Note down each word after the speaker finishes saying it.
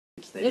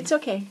Steady. It's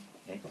okay.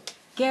 Okay.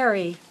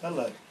 Gary,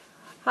 Hello.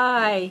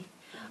 hi.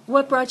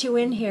 What brought you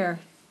in here?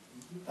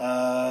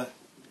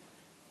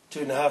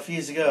 2.5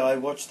 years ago, I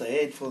watched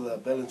the ad for the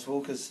balance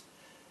walkers.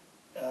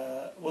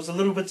 Was a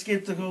little bit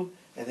skeptical,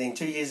 and then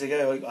 2 years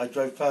ago, I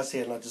drove past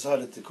here and I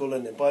decided to call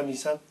in and buy me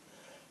some.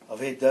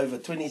 I've had over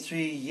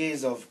 23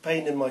 years of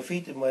pain in my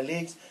feet, and my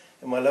legs,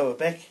 and my lower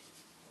back.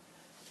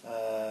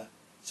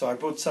 So I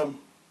brought some,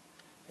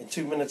 and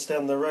 2 minutes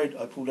down the road,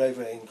 I pulled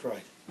over and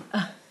cried.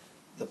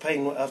 The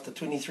pain, after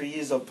 23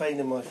 years of pain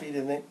in my feet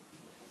and that,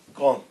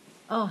 gone.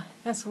 Oh,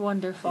 that's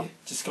wonderful. Yeah,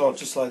 just gone,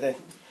 just like that.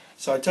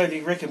 So I totally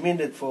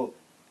recommend it for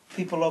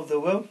people of the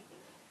world.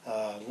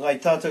 Ngai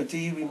tātou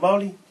te iwi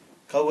Māori,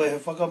 kaua he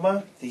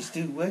whakamā, these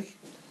do work.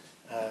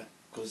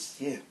 Because,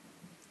 yeah,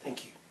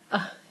 thank you.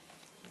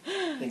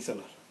 Thanks a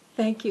lot.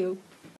 Thank you.